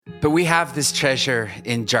But we have this treasure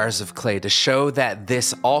in jars of clay to show that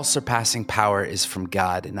this all-surpassing power is from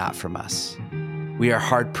God and not from us. We are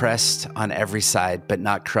hard-pressed on every side, but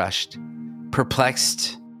not crushed.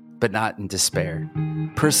 Perplexed, but not in despair.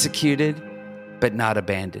 Persecuted, but not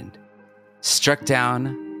abandoned. Struck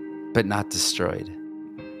down, but not destroyed.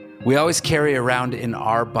 We always carry around in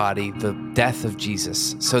our body the death of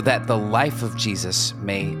Jesus, so that the life of Jesus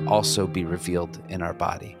may also be revealed in our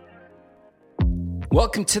body.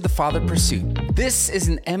 Welcome to The Father Pursuit. This is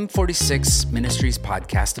an M46 Ministries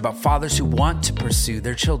podcast about fathers who want to pursue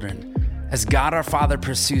their children. As God our Father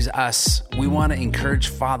pursues us, we want to encourage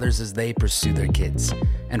fathers as they pursue their kids.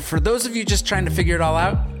 And for those of you just trying to figure it all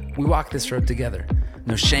out, we walk this road together.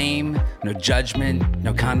 No shame, no judgment,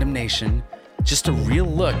 no condemnation. Just a real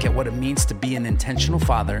look at what it means to be an intentional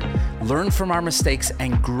father, learn from our mistakes,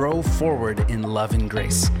 and grow forward in love and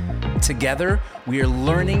grace. Together, we are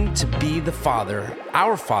learning to be the father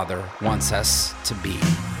our Father wants us to be.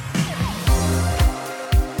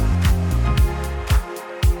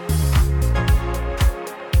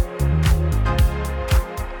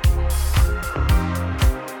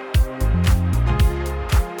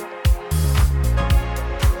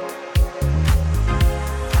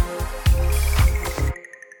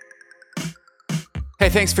 Hey,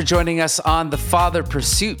 thanks for joining us on the Father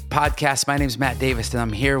Pursuit podcast. My name is Matt Davis, and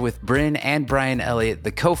I'm here with Bryn and Brian Elliott,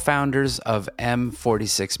 the co-founders of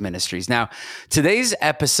M46 Ministries. Now, today's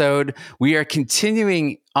episode, we are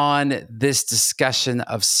continuing on this discussion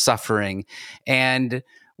of suffering, and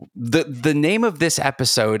the name of this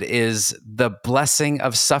episode is The Blessing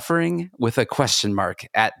of Suffering with a question mark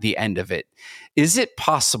at the end of it. Is it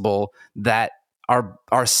possible that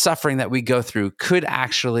our suffering that we go through could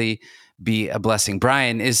actually be a blessing?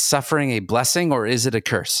 Brian, is suffering a blessing or is it a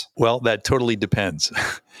curse? Well, that totally depends.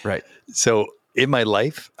 Right. So in my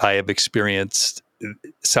life, I have experienced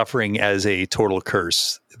suffering as a total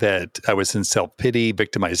curse, that I was in self-pity,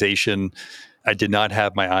 victimization. I did not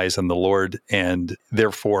have my eyes on the Lord, and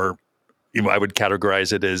therefore, I would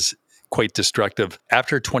categorize it as quite destructive.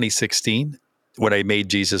 After 2016, when I made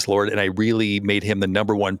Jesus Lord, and I really made him the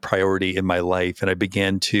number one priority in my life, and I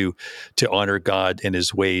began to honor God and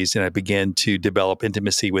his ways, and I began to develop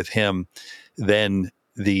intimacy with him, then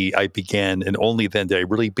I began, and only then did I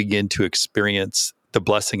really begin to experience the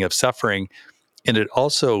blessing of suffering. And it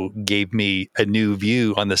also gave me a new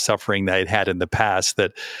view on the suffering that I'd had in the past,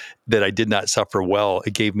 that I did not suffer well.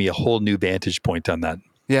 It gave me a whole new vantage point on that.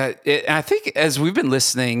 Yeah, I think as we've been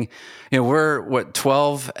listening, we're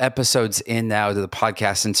 12 episodes in now to the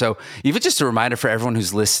podcast. And so even just a reminder for everyone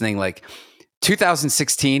who's listening, like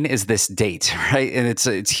 2016 is this date, right? And it's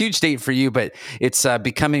a huge date for you, but it's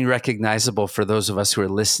becoming recognizable for those of us who are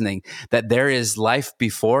listening that there is life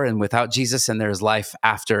before and without Jesus, and there is life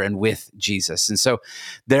after and with Jesus. And so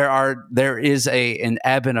there is an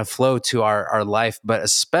ebb and a flow to our life, but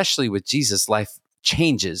especially with Jesus, life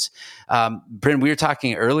changes. Bryn, we were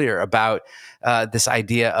talking earlier about this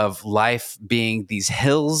idea of life being these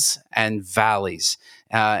hills and valleys,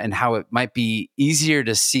 and how it might be easier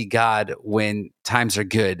to see God when times are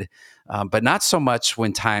good, but not so much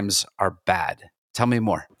when times are bad. Tell me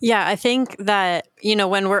more. Yeah, I think that,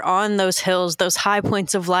 when we're on those hills, those high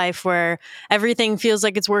points of life where everything feels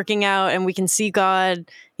like it's working out and we can see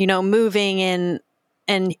God, moving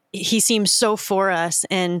and he seems so for us.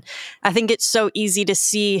 And I think it's so easy to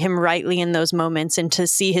see him rightly in those moments and to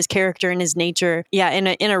see his character and his nature, in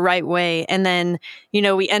a right way. And then,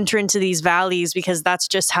 we enter into these valleys because that's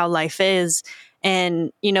just how life is.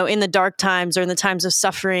 And, in the dark times or in the times of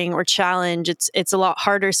suffering or challenge, it's a lot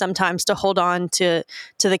harder sometimes to hold on to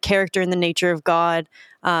the character and the nature of God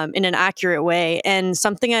in an accurate way. And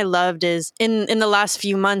something I loved is in the last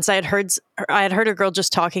few months, I had heard a girl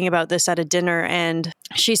just talking about this at a dinner, and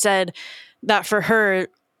she said that for her,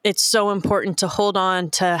 it's so important to hold on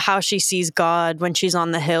to how she sees God when she's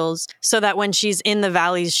on the hills, so that when she's in the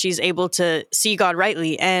valleys, she's able to see God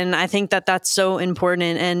rightly. And I think that that's so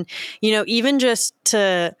important. And, even just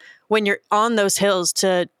when you're on those hills,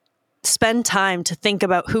 to spend time to think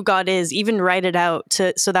about who God is, even write it out,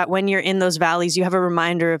 so that when you're in those valleys, you have a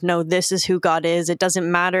reminder of, no, this is who God is. It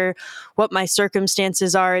doesn't matter what my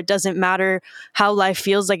circumstances are. It doesn't matter how life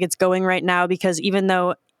feels like it's going right now, because even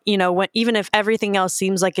if everything else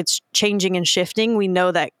seems like it's changing and shifting, we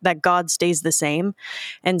know that God stays the same.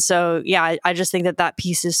 And so, I just think that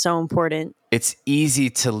piece is so important. It's easy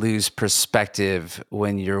to lose perspective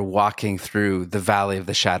when you're walking through the valley of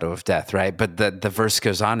the shadow of death, right? But the verse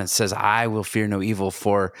goes on and says, I will fear no evil,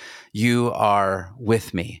 for you are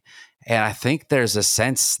with me. And I think there's a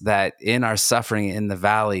sense that in our suffering in the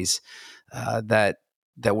valleys, that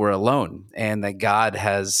that we're alone and that God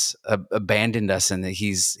has abandoned us and that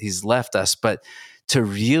he's left us. But to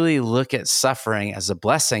really look at suffering as a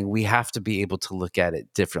blessing, we have to be able to look at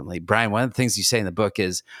it differently. Brian, one of the things you say in the book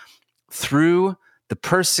is through the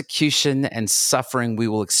persecution and suffering we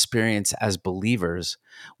will experience as believers,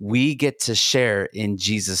 we get to share in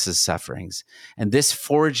Jesus' sufferings. And this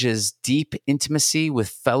forges deep intimacy with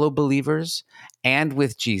fellow believers and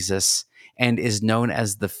with Jesus, and is known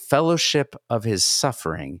as the fellowship of his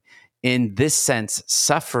suffering. In this sense,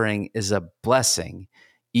 suffering is a blessing,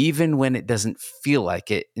 even when it doesn't feel like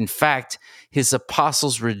it. In fact, his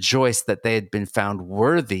apostles rejoiced that they had been found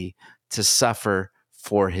worthy to suffer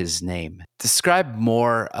for his name. Describe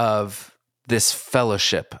more of this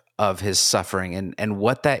fellowship of his suffering and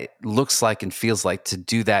what that looks like and feels like to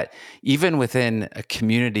do that, even within a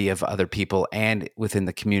community of other people and within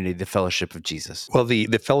the community, the fellowship of Jesus. Well, the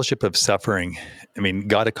fellowship of suffering, I mean,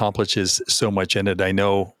 God accomplishes so much in it. I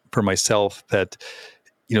know for myself that,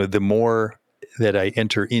 the more that I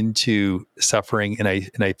enter into suffering and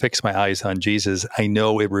I fix my eyes on Jesus, I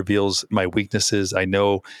know it reveals my weaknesses. I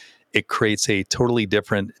know it creates a totally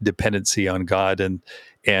different dependency on God.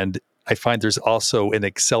 And I find there's also an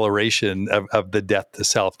acceleration of the death to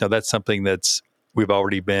self. Now that's something we've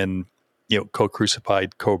already been,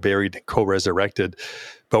 co-crucified, co-buried, co-resurrected,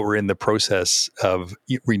 but we're in the process of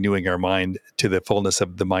renewing our mind to the fullness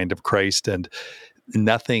of the mind of Christ. And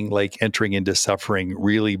nothing like entering into suffering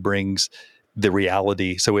really brings the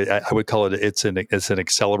reality. So I would call it's an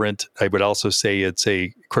accelerant. I would also say it's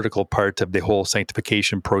a critical part of the whole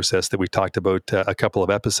sanctification process that we talked about a couple of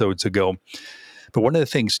episodes ago. But one of the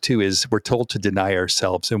things too is we're told to deny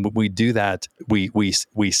ourselves, and when we do that,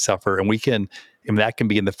 we suffer, and that can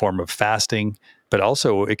be in the form of fasting, but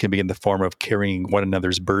also it can be in the form of carrying one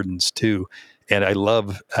another's burdens too. And I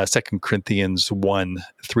love 2 Corinthians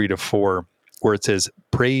 1:3-4. Where it says,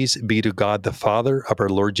 "Praise be to God, the Father of our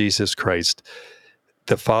Lord Jesus Christ,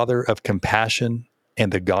 the Father of compassion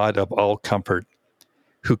and the God of all comfort,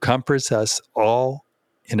 who comforts us all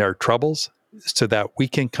in our troubles, so that we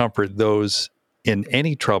can comfort those in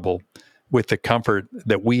any trouble with the comfort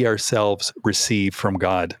that we ourselves receive from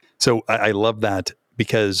God." So I love that,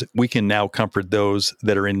 because we can now comfort those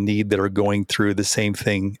that are in need, that are going through the same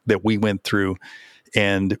thing that we went through.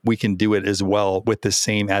 And we can do it as well with the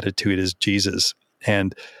same attitude as Jesus.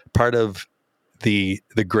 And part of the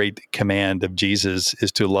great command of Jesus is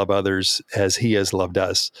to love others as he has loved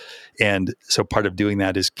us. And so part of doing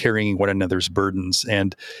that is carrying one another's burdens.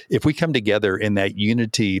 And if we come together in that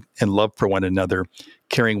unity and love for one another,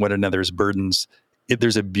 carrying one another's burdens,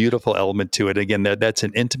 there's a beautiful element to it. Again, that's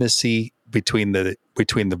an intimacy between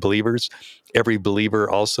the believers. Every believer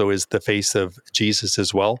also is the face of Jesus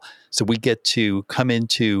as well. So we get to come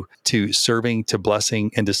into serving, to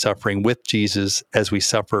blessing, and to suffering with Jesus as we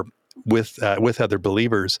suffer with other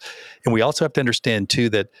believers. And we also have to understand too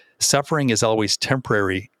that suffering is always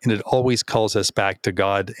temporary, and it always calls us back to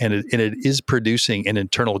God, and it is producing an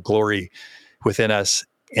internal glory within us.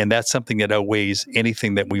 And that's something that outweighs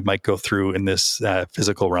anything that we might go through in this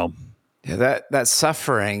physical realm. Yeah, that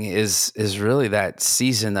suffering is really that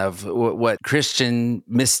season of what Christian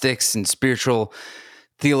mystics and spiritual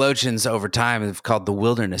theologians over time have called the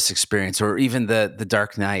wilderness experience, or even the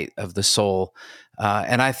dark night of the soul.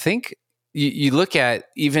 And I think you look at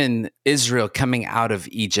even Israel coming out of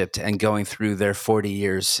Egypt and going through their 40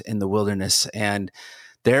 years in the wilderness, and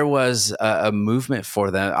there was a movement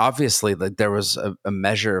for them. Obviously, there was a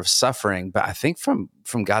measure of suffering, but I think from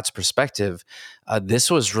God's perspective,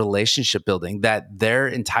 this was relationship building, that their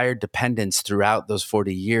entire dependence throughout those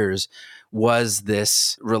 40 years was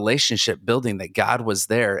this relationship building, that God was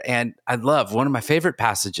there. And I love, one of my favorite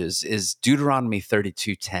passages is Deuteronomy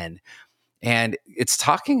 32:10. And it's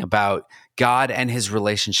talking about God and his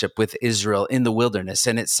relationship with Israel in the wilderness.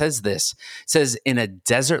 And it says this, it says, "In a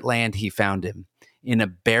desert land he found him, in a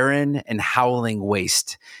barren and howling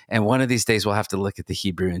waste." And one of these days we'll have to look at the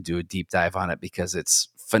Hebrew and do a deep dive on it, because it's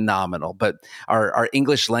phenomenal. But our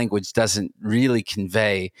English language doesn't really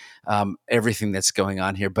convey everything that's going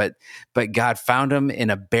on here. But God found him in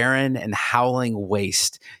a barren and howling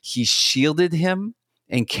waste. He shielded him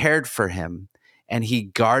and cared for him, and he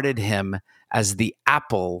guarded him as the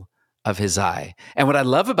apple of his eye. And what I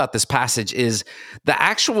love about this passage is the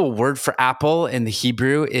actual word for apple in the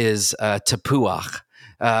Hebrew is tepuach.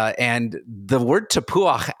 And the word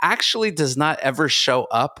tepuach actually does not ever show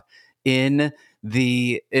up in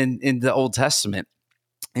the Old Testament,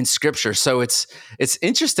 in Scripture. So it's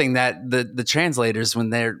interesting that the translators, when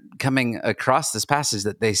they're coming across this passage,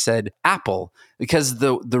 that they said apple, because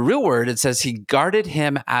the real word, it says he guarded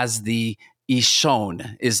him as the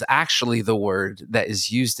Ishon is actually the word that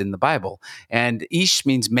is used in the Bible. And Ish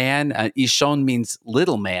means man, Ishon means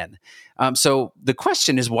little man. So the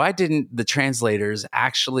question is, why didn't the translators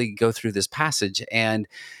actually go through this passage and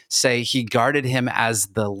say he guarded him as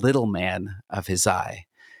the little man of his eye?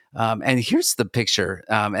 And here's the picture,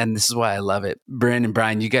 and this is why I love it. Bryn and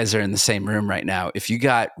Brian, you guys are in the same room right now. If you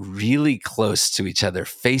got really close to each other,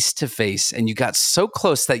 face to face, and you got so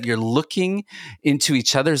close that you're looking into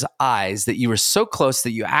each other's eyes, that you were so close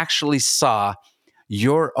that you actually saw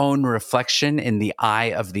your own reflection in the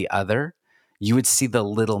eye of the other, you would see the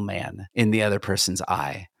little man in the other person's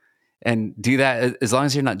eye. And do that as long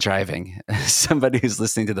as you're not driving. Somebody who's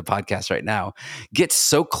listening to the podcast right now, get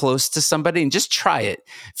so close to somebody and just try it.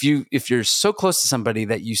 If you're so close to somebody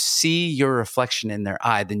that you see your reflection in their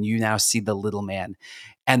eye, then you now see the little man.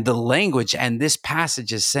 And the language and this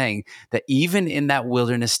passage is saying that even in that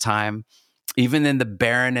wilderness time, even in the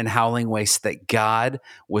barren and howling waste, that God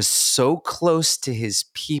was so close to his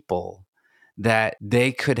people that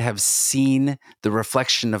they could have seen the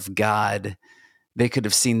reflection of God. They could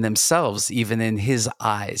have seen themselves even in his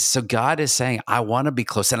eyes. So God is saying, I want to be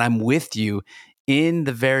close, and I'm with you in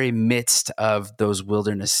the very midst of those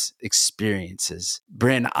wilderness experiences.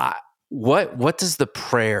 Bryn, what does the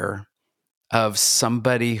prayer of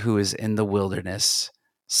somebody who is in the wilderness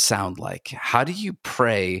sound like? How do you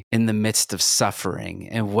pray in the midst of suffering?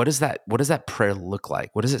 And what does that prayer look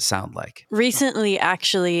like? What does it sound like? Recently,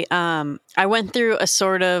 actually, I went through a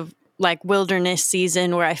sort of like wilderness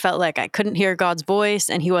season where I felt like I couldn't hear God's voice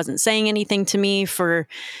and he wasn't saying anything to me for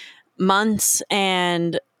months.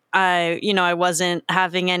 And I wasn't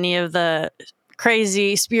having any of the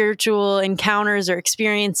crazy spiritual encounters or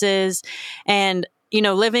experiences. And,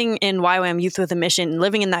 living in YWAM Youth with a Mission,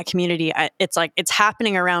 living in that community, it's like, it's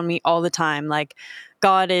happening around me all the time. Like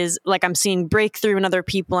God is like, I'm seeing breakthrough in other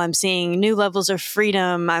people. I'm seeing new levels of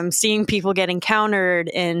freedom. I'm seeing people get encountered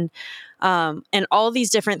and all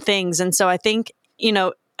these different things. And so I think,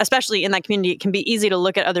 especially in that community, it can be easy to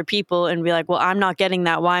look at other people and be like, well, I'm not getting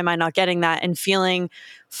that. Why am I not getting that? And feeling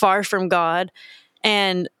far from God.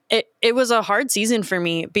 And it was a hard season for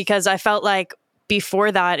me because I felt like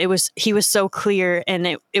before that, he was so clear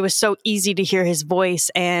and it was so easy to hear his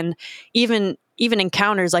voice. And even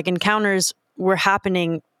encounters were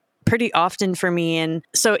happening pretty often for me. And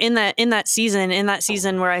so in that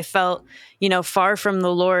season where I felt, far from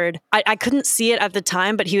the Lord, I couldn't see it at the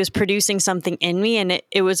time, but he was producing something in me and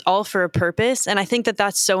it was all for a purpose. And I think that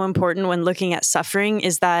that's so important when looking at suffering,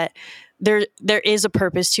 is that there is a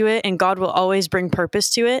purpose to it and God will always bring purpose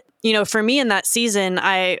to it. For me in that season,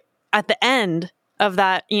 at the end of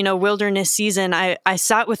that, wilderness season, I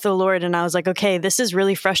sat with the Lord and I was like, okay, this is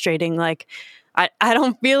really frustrating. Like, I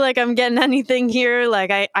don't feel like I'm getting anything here.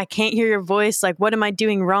 Like, I can't hear your voice. Like, what am I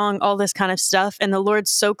doing wrong? All this kind of stuff. And the Lord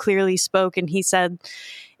so clearly spoke and he said,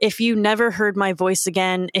 if you never heard my voice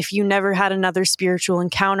again, if you never had another spiritual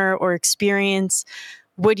encounter or experience,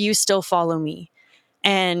 would you still follow me?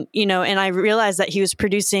 And, and I realized that he was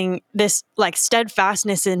producing this like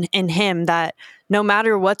steadfastness in him, that no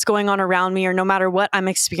matter what's going on around me or no matter what I'm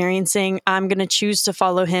experiencing, I'm going to choose to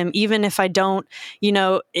follow him, even if I don't,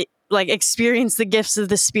 experience the gifts of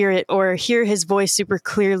the Spirit or hear his voice super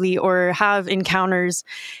clearly or have encounters.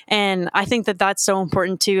 And I think that that's so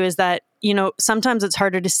important too, is that, sometimes it's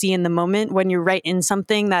harder to see in the moment when you're right in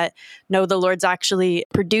something, that no, the Lord's actually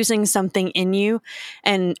producing something in you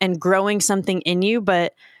and growing something in you.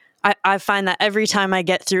 But I find that every time I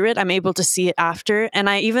get through it, I'm able to see it after. And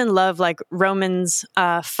I even love like Romans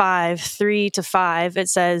 5:3-5. It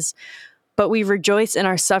says, but we rejoice in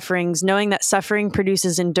our sufferings, knowing that suffering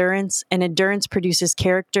produces endurance, and endurance produces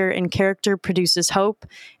character, and character produces hope.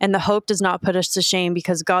 And the hope does not put us to shame,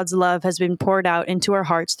 because God's love has been poured out into our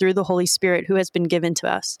hearts through the Holy Spirit who has been given to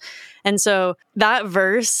us. And so that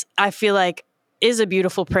verse, I feel like, is a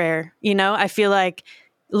beautiful prayer. I feel like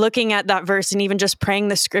looking at that verse and even just praying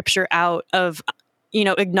the scripture out of,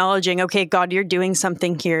 acknowledging, okay, God, you're doing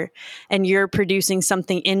something here and you're producing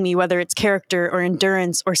something in me, whether it's character or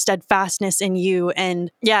endurance or steadfastness in you. And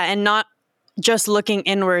not just looking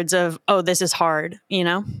inwards of, oh, this is hard,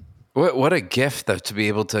 What a gift, though, to be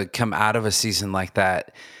able to come out of a season like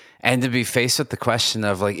that and to be faced with the question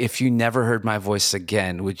of, like, if you never heard my voice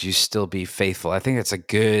again, would you still be faithful? I think that's a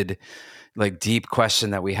good, deep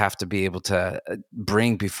question that we have to be able to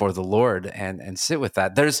bring before the Lord and sit with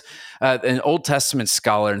that. There's an Old Testament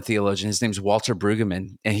scholar and theologian. His name's Walter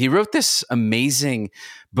Brueggemann, and he wrote this amazing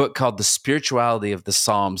book called The Spirituality of the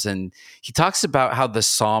Psalms. And he talks about how the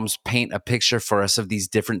Psalms paint a picture for us of these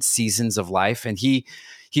different seasons of life. And he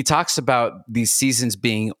talks about these seasons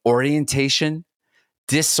being orientation,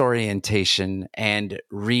 disorientation and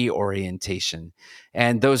reorientation.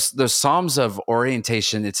 And those Psalms of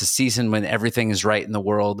orientation, it's a season when everything is right in the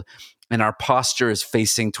world and our posture is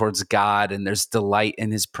facing towards God, and there's delight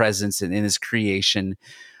in his presence and in his creation.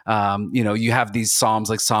 You have these Psalms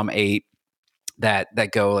like Psalm 8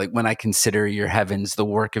 that go like, when I consider your heavens, the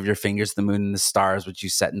work of your fingers, the moon and the stars, which you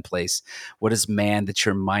set in place. What is man that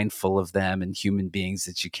you're mindful of them, and human beings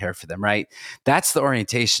that you care for them, right? That's the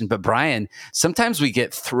orientation. But Brian, sometimes we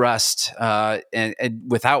get thrust and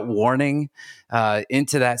without warning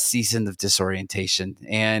into that season of disorientation.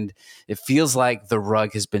 And it feels like the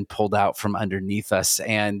rug has been pulled out from underneath us.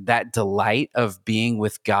 And that delight of being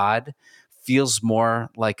with God feels more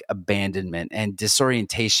like abandonment, and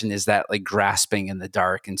disorientation is that like grasping in the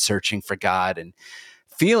dark and searching for God and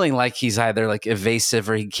feeling like he's either like evasive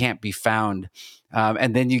or he can't be found.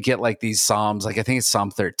 And then you get like these Psalms, like I think it's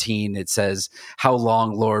Psalm 13. It says, "How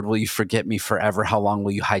long, Lord, will you forget me forever? How long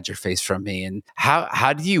will you hide your face from me?" And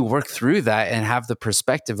how do you work through that and have the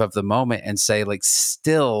perspective of the moment and say, like,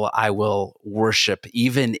 still I will worship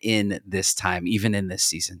even in this time, even in this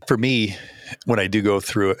season? For me, when I do go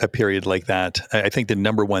through a period like that, I think the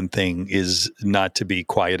number one thing is not to be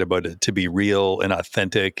quiet about it, to be real and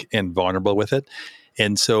authentic and vulnerable with it.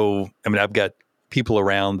 And so, I mean, I've got people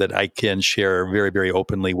around that I can share very, very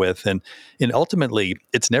openly with. And ultimately,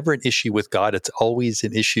 it's never an issue with God. It's always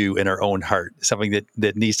an issue in our own heart, something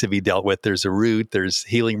that needs to be dealt with. There's a root, there's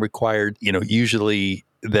healing required, usually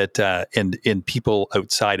that, and people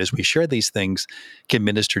outside, as we share these things, can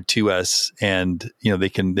minister to us, and, they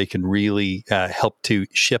can really help to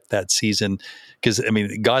shift that season. Because, I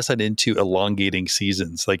mean, God's not into elongating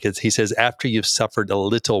seasons. Like he says, after you've suffered a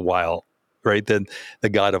little while, right, then the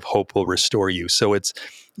God of hope will restore you. So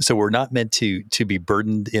we're not meant to be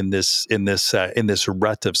burdened in this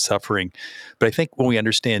rut of suffering. But I think when we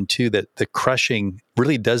understand too that the crushing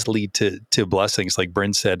really does lead to blessings, like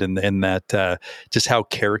Bryn said, and that just how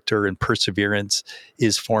character and perseverance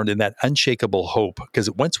is formed in that unshakable hope. Because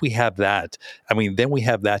once we have that, I mean, then we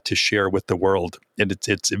have that to share with the world, and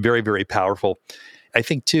it's very, very powerful. I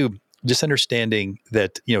think too, just understanding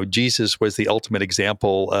that, Jesus was the ultimate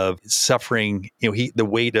example of suffering, the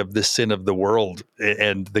weight of the sin of the world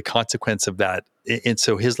and the consequence of that. And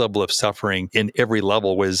so his level of suffering in every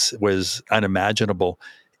level was unimaginable.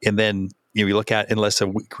 And then, you look at, unless a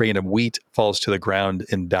grain of wheat falls to the ground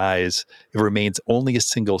and dies, it remains only a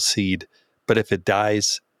single seed. But if it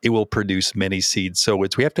dies, it will produce many seeds. So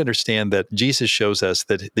we have to understand that Jesus shows us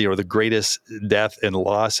that the greatest death and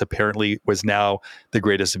loss apparently was now the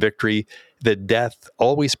greatest victory. That death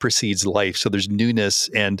always precedes life. So there's newness,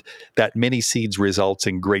 and that many seeds results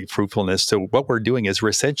in great fruitfulness. So what we're doing is we're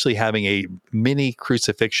essentially having a mini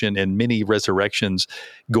crucifixion and many resurrections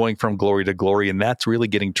going from glory to glory. And that's really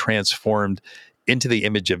getting transformed into the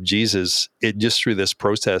image of Jesus just through this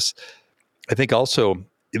process. I think also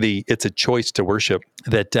it's a choice to worship,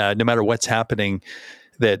 that no matter what's happening,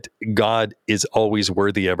 that God is always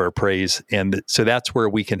worthy of our praise. And so that's where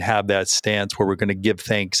we can have that stance where we're going to give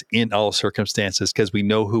thanks in all circumstances, because we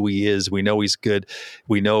know who he is. We know he's good.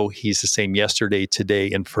 We know he's the same yesterday, today,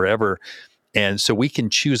 and forever. And so we can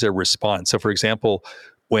choose a response. So for example,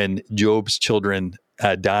 when Job's children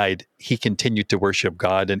died, he continued to worship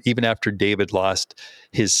God. And even after David lost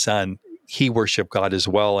his son, he worshiped God as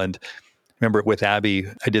well. And remember with Abby,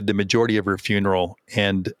 I did the majority of her funeral,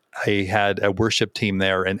 and I had a worship team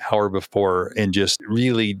there an hour before and just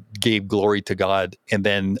really gave glory to God. And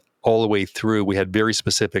then all the way through, we had very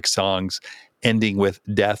specific songs ending with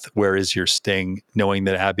 "Death, where is your sting?" knowing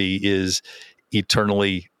that Abby is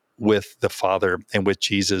eternally with the Father and with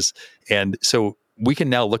Jesus. And so we can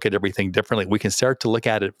now look at everything differently. We can start to look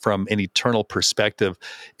at it from an eternal perspective,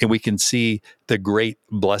 and we can see the great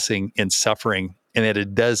blessing in suffering, and that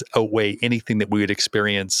it does outweigh anything that we would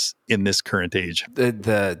experience in this current age.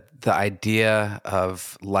 The idea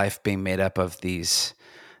of life being made up of these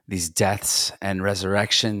deaths and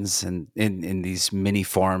resurrections, and in these many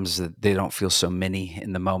forms that they don't feel so many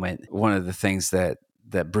in the moment. One of the things that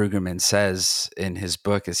Brueggemann says in his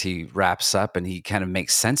book as he wraps up and he kind of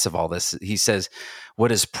makes sense of all this, he says,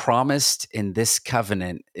 what is promised in this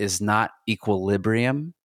covenant is not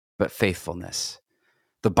equilibrium, but faithfulness.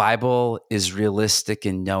 The Bible is realistic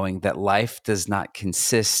in knowing that life does not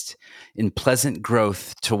consist in pleasant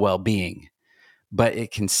growth to well-being, but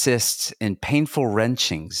it consists in painful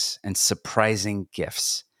wrenchings and surprising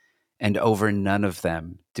gifts, and over none of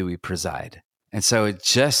them do we preside. And so it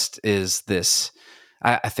just is this,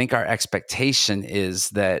 I think our expectation is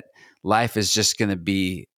that life is just going to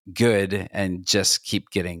be good and just keep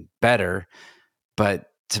getting better. But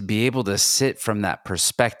to be able to sit from that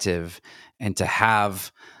perspective and to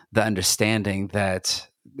have the understanding that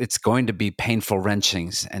it's going to be painful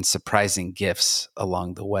wrenchings and surprising gifts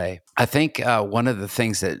along the way. I think one of the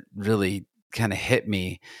things that really kind of hit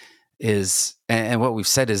me is, and what we've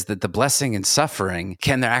said is that the blessing and suffering,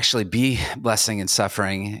 can there actually be blessing and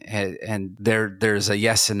suffering? And there's a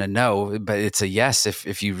yes and a no, but it's a yes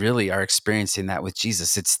if you really are experiencing that with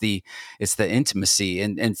Jesus. It's the intimacy.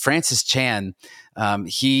 And Francis Chan,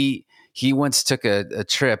 he once took a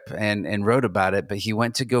trip and wrote about it, but he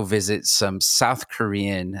went to go visit some South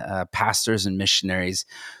Korean pastors and missionaries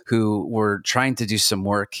who were trying to do some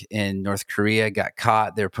work in North Korea, got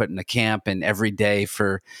caught. They were put in a camp, and every day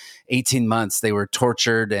for 18 months, they were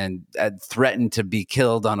tortured and threatened to be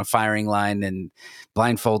killed on a firing line and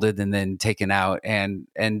blindfolded and then taken out. And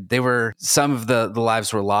they were, some of the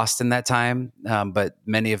lives were lost in that time, but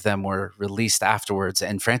many of them were released afterwards.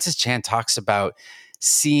 And Francis Chan talks about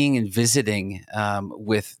seeing and visiting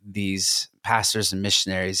with these pastors and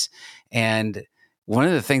missionaries. And one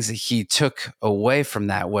of the things that he took away from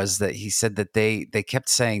that was that he said that they kept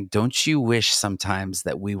saying, don't you wish sometimes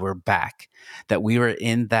that we were back, that we were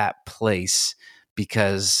in that place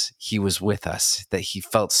because he was with us, that he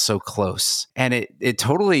felt so close. And it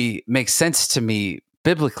totally makes sense to me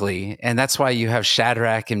biblically. And that's why you have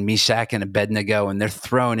Shadrach and Meshach and Abednego, and they're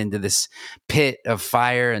thrown into this pit of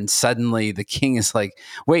fire. And suddenly the king is like,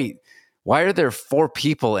 wait, why are there 4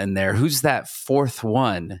 people in there? Who's that 4th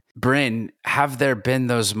one? Bryn, have there been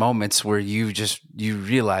those moments where you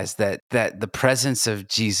realize that the presence of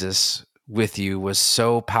Jesus with you was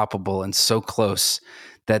so palpable and so close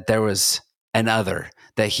that there was an other,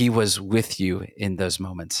 that he was with you in those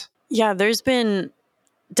moments? Yeah, there's been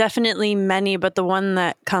definitely many, but the one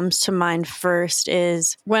that comes to mind first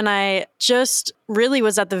is when I just really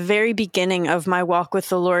was at the very beginning of my walk with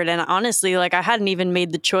the Lord. And honestly, like, I hadn't even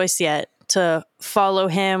made the choice yet to follow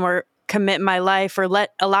him or commit my life or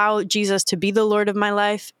allow Jesus to be the Lord of my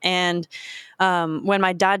life. And when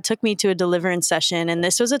my dad took me to a deliverance session, and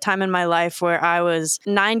this was a time in my life where I was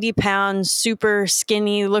 90 pounds, super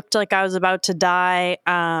skinny, looked like I was about to die.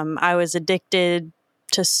 I was addicted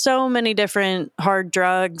to so many different hard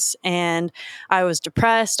drugs, and I was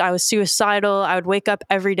depressed. I was suicidal. I would wake up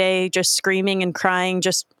every day just screaming and crying,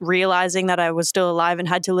 just realizing that I was still alive and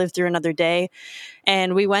had to live through another day.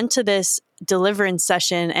 And we went to this deliverance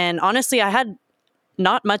session, and honestly, I had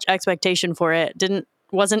not much expectation for it.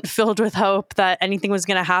 Wasn't filled with hope that anything was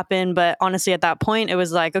going to happen. But honestly, at that point, it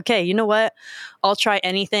was like, okay, you know what? I'll try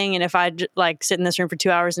anything. And if I like sit in this room for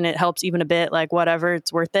 2 hours and it helps even a bit, like whatever,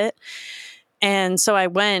 it's worth it. And so I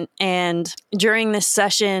went, and during this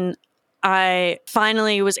session, I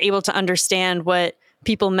finally was able to understand what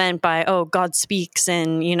people meant by, oh, God speaks,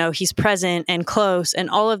 and, you know, he's present and close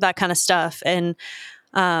and all of that kind of stuff. And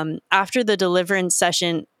after the deliverance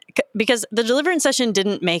session, because the deliverance session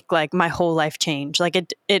didn't make like my whole life change, like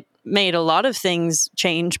it made a lot of things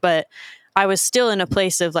change, but I was still in a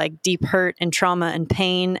place of like deep hurt and trauma and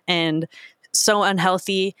pain and so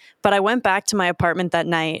unhealthy. But I went back to my apartment that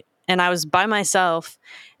night, and I was by myself,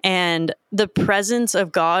 and the presence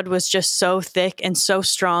of God was just so thick and so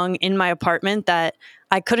strong in my apartment that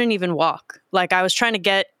I couldn't even walk. Like, I was trying to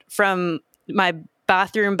get from my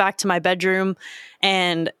bathroom back to my bedroom,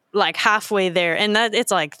 and like halfway there, and that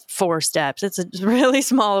it's like 4 steps. It's a really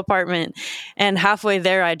small apartment. And halfway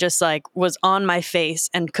there, I just like was on my face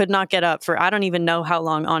and could not get up for I don't even know how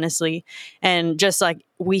long, honestly. And just like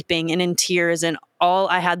weeping and in tears, and all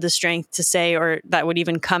I had the strength to say, or that would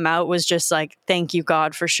even come out, was just like, thank you,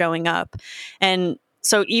 God, for showing up. And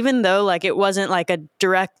so even though like it wasn't like a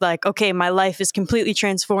direct, like, okay, my life is completely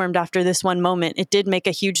transformed after this one moment, it did make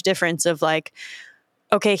a huge difference of like,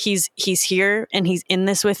 okay, he's here and he's in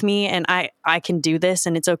this with me, and I can do this,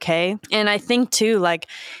 and it's okay. And I think too, like,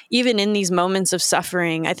 even in these moments of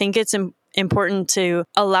suffering, I think it's important to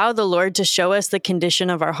allow the Lord to show us the condition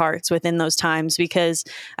of our hearts within those times, because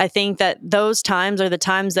I think that those times are the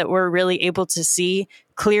times that we're really able to see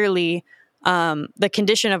clearly the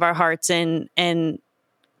condition of our hearts, and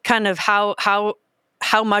kind of how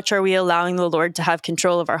much are we allowing the Lord to have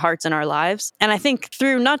control of our hearts and our lives. And I think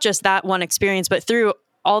through not just that one experience, but through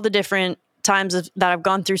all the different times that I've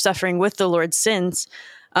gone through suffering with the Lord since,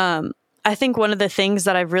 I think one of the things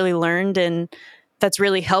that I've really learned and that's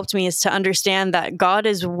really helped me is to understand that God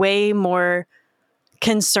is way more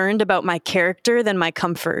concerned about my character than my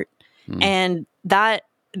comfort. And that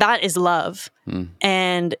is love.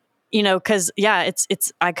 And, you know, cause yeah,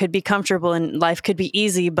 it's, I could be comfortable and life could be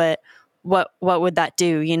easy, but what would that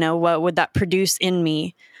do? You know, what would that produce in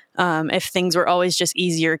me? if things were always just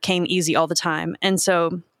easier, came easy all the time. And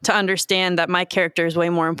so to understand that my character is way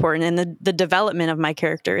more important, and the development of my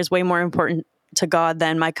character is way more important to God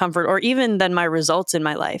than my comfort or even than my results in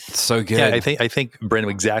my life. So good. Yeah, I think, Brendan,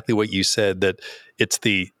 exactly what you said, that it's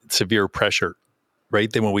the severe pressure, right?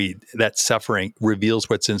 Then that suffering reveals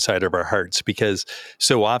what's inside of our hearts, because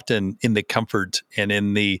so often in the comfort and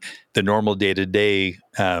in the normal day to day,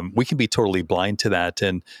 we can be totally blind to that,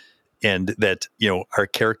 and that, our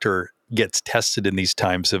character gets tested in these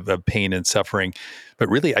times of pain and suffering. But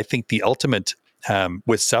really, I think the ultimate,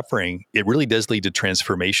 with suffering, it really does lead to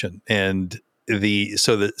transformation. And the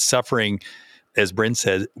suffering, as Bryn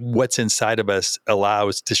said, what's inside of us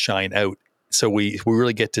allows to shine out. So we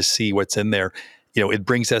really get to see what's in there. It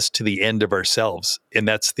brings us to the end of ourselves. And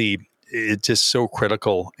it's just so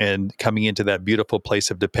critical, and coming into that beautiful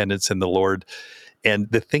place of dependence in the Lord.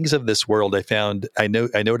 And the things of this world, I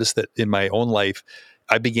noticed that in my own life,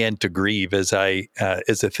 I began to grieve as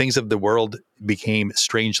the things of the world became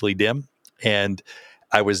strangely dim, and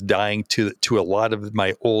I was dying to a lot of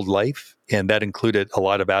my old life, and that included a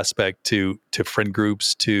lot of aspect to friend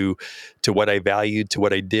groups, to what I valued, to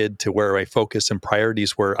what I did, to where my focus and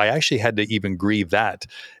priorities were. I actually had to even grieve that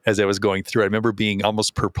as I was going through. I remember being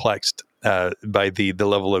almost perplexed by the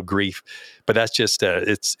level of grief, but that's just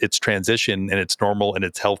it's transition, and it's normal, and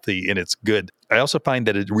it's healthy, and it's good. I also find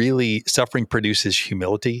that suffering produces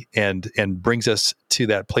humility and brings us to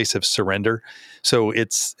that place of surrender. So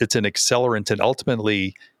it's an accelerant, and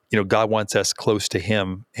ultimately, God wants us close to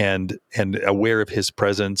Him and aware of His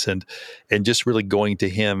presence, and just really going to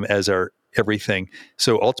Him as our everything.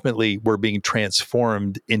 So ultimately, we're being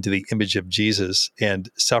transformed into the image of Jesus, and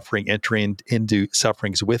entering into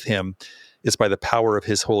sufferings with Him is by the power of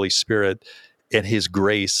His Holy Spirit and His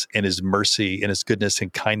grace and His mercy and His goodness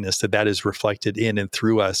and kindness, that is reflected in and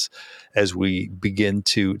through us as we begin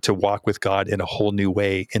to walk with God in a whole new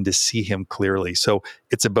way and to see Him clearly. So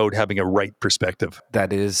it's about having a right perspective.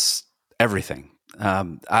 That is everything.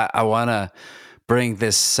 I want to bring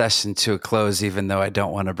this session to a close, even though I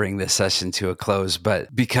don't want to bring this session to a close,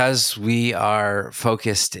 but because we are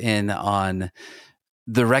focused in on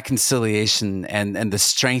the reconciliation and the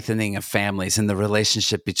strengthening of families and the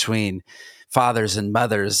relationship between fathers and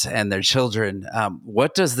mothers and their children,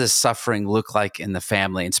 what does this suffering look like in the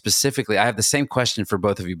family? And specifically, I have the same question for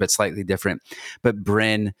both of you, but slightly different. But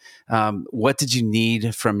Bryn, what did you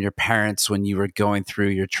need from your parents when you were going through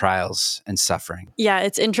your trials and suffering? Yeah,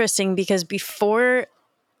 it's interesting because before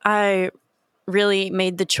I really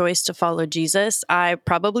made the choice to follow Jesus, I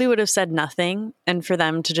probably would have said nothing and for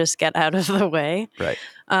them to just get out of the way. Right.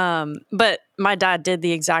 But my dad did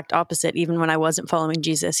the exact opposite. Even when I wasn't following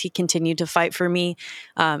Jesus, he continued to fight for me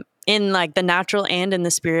in like the natural and in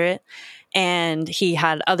the spirit. And he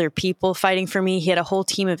had other people fighting for me. He had a whole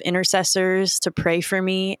team of intercessors to pray for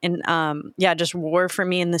me and just war for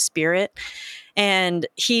me in the spirit. And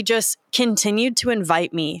he just continued to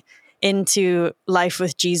invite me into life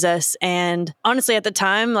with Jesus. And honestly, at the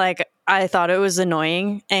time, like I thought it was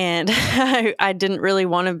annoying, and I didn't really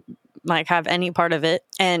want to like have any part of it.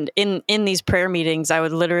 And in these prayer meetings, I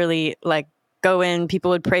would literally like go in, people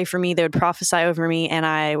would pray for me, they would prophesy over me, and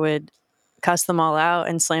I would cuss them all out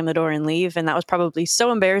and slam the door and leave. And that was probably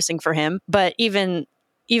so embarrassing for him. But even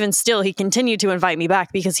still, he continued to invite me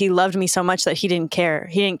back because he loved me so much that he didn't care.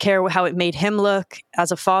 He didn't care how it made him look as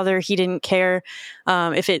a father. He didn't care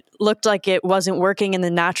if it looked like it wasn't working in the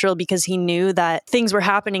natural, because he knew that things were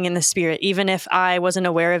happening in the spirit, even if I wasn't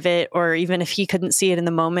aware of it or even if he couldn't see it in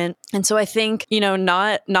the moment. And so I think,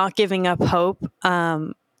 not giving up hope,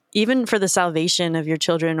 even for the salvation of your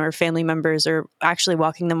children or family members, or actually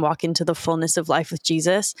walking them walk into the fullness of life with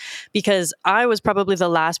Jesus, because I was probably the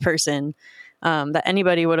last person that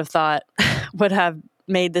anybody would have thought would have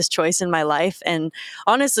made this choice in my life. And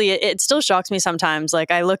honestly, it still shocks me sometimes.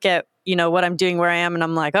 Like I look at, what I'm doing, where I am, and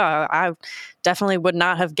I'm like, oh, I definitely would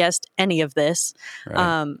not have guessed any of this.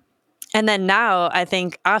 Right. And then now I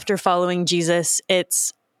think after following Jesus,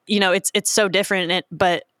 it's so different.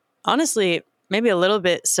 But honestly, maybe a little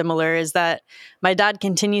bit similar is that my dad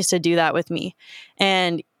continues to do that with me.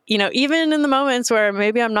 And, even in the moments where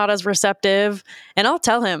maybe I'm not as receptive, and I'll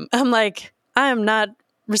tell him, I'm like, I am not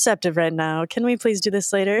receptive right now. Can we please do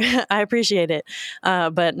this later? I appreciate it,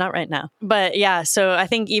 but not right now. But yeah, so I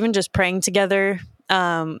think even just praying together,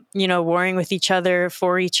 warring with each other,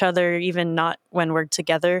 for each other, even not when we're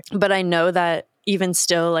together. But I know that even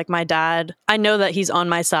still, like my dad, I know that he's on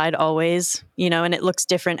my side always, and it looks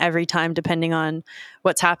different every time depending on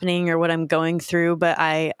what's happening or what I'm going through. But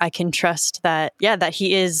I can trust that, that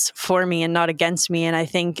he is for me and not against me. And I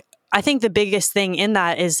think I think the biggest thing in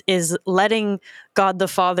that is letting God the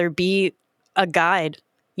Father be a guide,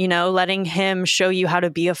 letting him show you how to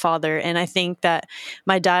be a father. And I think that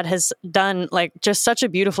my dad has done like just such a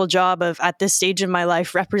beautiful job of, at this stage of my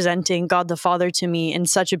life, representing God the Father to me in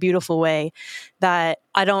such a beautiful way that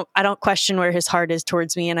I don't question where his heart is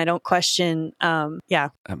towards me, and I don't question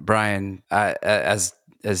Brian, as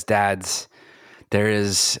dads, there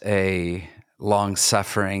is a long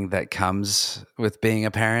suffering that comes with being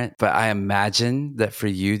a parent, but I imagine that for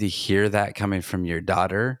you to hear that coming from your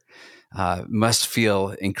daughter must feel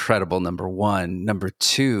incredible, number one. Number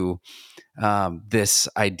two, this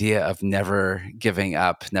idea of never giving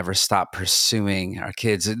up, never stop pursuing our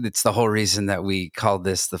kids. It's the whole reason that we call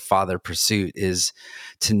this the father pursuit, is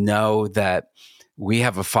to know that we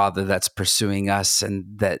have a father that's pursuing us,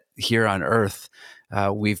 and that here on earth,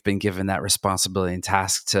 we've been given that responsibility and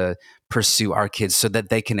task to pursue our kids so that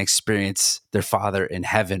they can experience their father in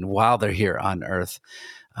heaven while they're here on earth.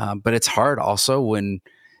 But it's hard also when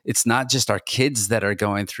it's not just our kids that are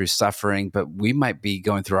going through suffering, but we might be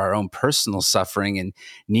going through our own personal suffering and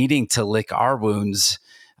needing to lick our wounds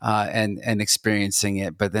and experiencing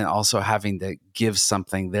it, but then also having to give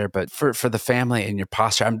something there. But for the family and your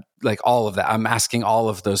posture, I'm like all of that. I'm asking all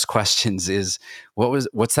of those questions is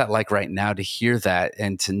what's that like right now to hear that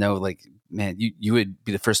and to know, like, man, you would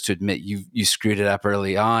be the first to admit you screwed it up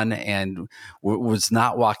early on and was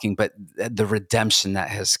not walking, but the redemption that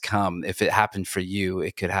has come. If it happened for you,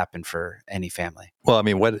 it could happen for any family. Well, I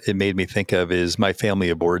mean, what it made me think of is my family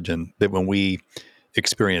of origin, that when we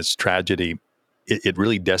experienced tragedy, it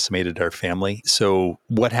really decimated our family. So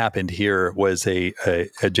what happened here was a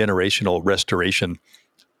generational restoration.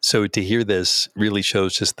 So to hear this really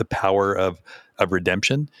shows just the power of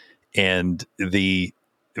redemption. And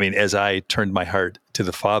as I turned my heart to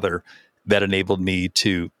the Father, that enabled me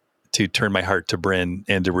to turn my heart to Bryn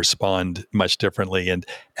and to respond much differently. And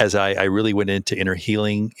as I really went into inner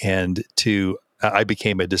healing and I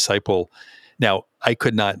became a disciple. Now, I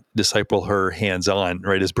could not disciple her hands-on,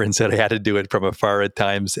 right? As Bryn said, I had to do it from afar at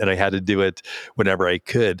times, and I had to do it whenever I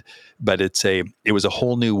could. But it was a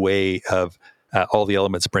whole new way of all the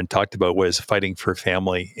elements Bryn talked about was fighting for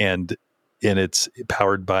family, and it's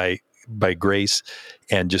powered by grace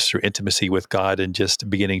and just through intimacy with God and just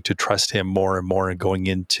beginning to trust him more and more and going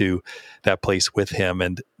into that place with him.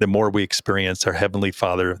 And the more we experience our Heavenly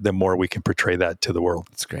Father, the more we can portray that to the world.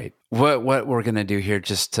 That's great. What we're going to do here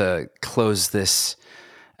just to close this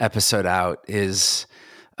episode out is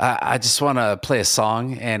I just want to play a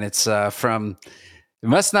song, and it's from, it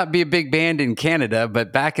must not be a big band in Canada,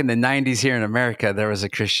 but back in the 90s here in America, there was a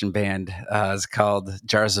Christian band. It's called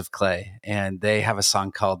Jars of Clay, and they have a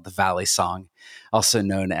song called The Valley Song, also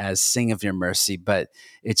known as Sing of Your Mercy. But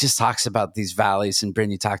it just talks about these valleys, and Bryn,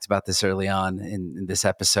 you talked about this early on in this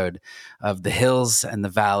episode, of the hills and the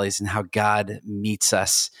valleys and how God meets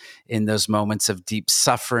us in those moments of deep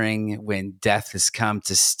suffering when death has come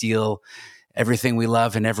to steal everything we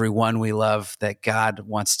love and everyone we love, that God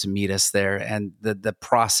wants to meet us there. And the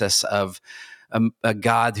process of a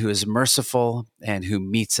God who is merciful and who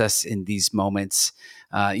meets us in these moments,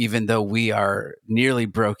 even though we are nearly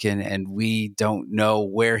broken and we don't know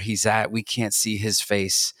where he's at, we can't see his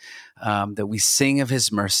face, that we sing of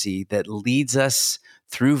his mercy that leads us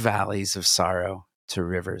through valleys of sorrow to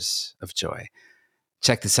rivers of joy.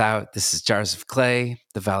 Check this out. This is Jars of Clay,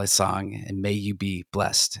 the Valley Song, and may you be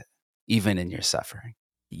blessed even in your suffering.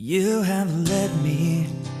 You have led me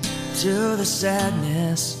to the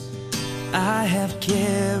sadness. I have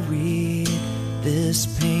carried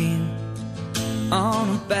this pain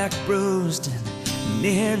on a back bruised and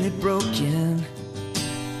nearly broken.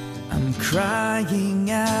 I'm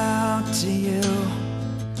crying out to you.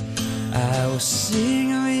 I will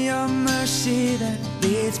sing of your mercy that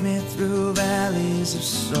leads me through valleys of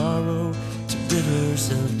sorrow to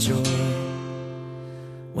rivers of joy.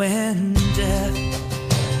 When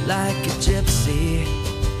death, like a gypsy,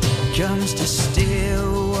 comes to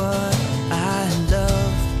steal what I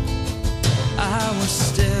love, I will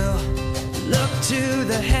still look to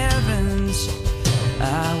the heavens.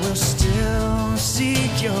 I will still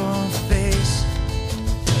seek your face.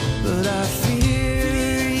 But I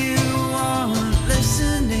fear you aren't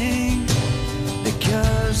listening,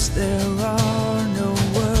 because there are no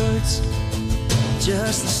words,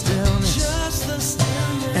 just the stillness.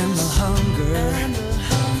 And the hunger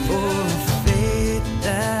for faith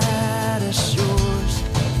that assures.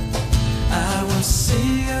 I will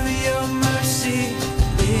sing of your mercy,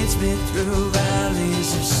 leads me through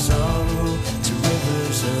valleys of sorrow to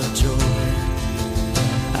rivers of joy.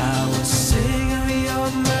 I will sing of your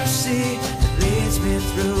mercy, leads me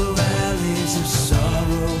through valleys of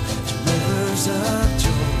sorrow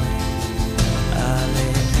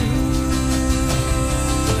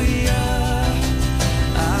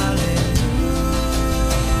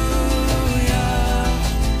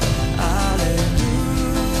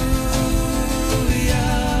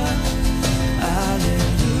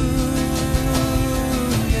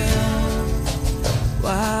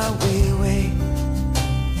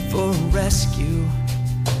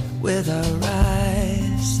with our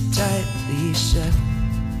eyes tightly shut,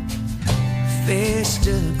 face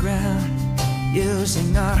to the ground,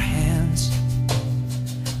 using our hands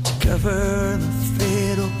to cover the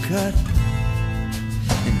fatal cut.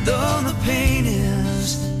 And though the pain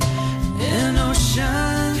is an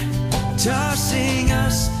ocean tossing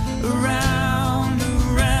us around,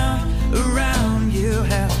 around, around, you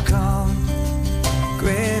have calmed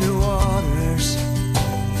greater waters,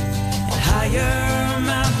 and higher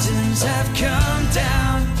mountains have come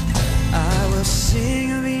down. I will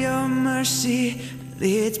sing of your mercy that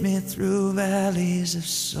leads me through valleys of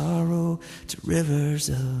sorrow to rivers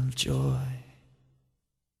of joy.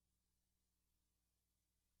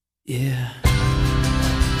 Yeah.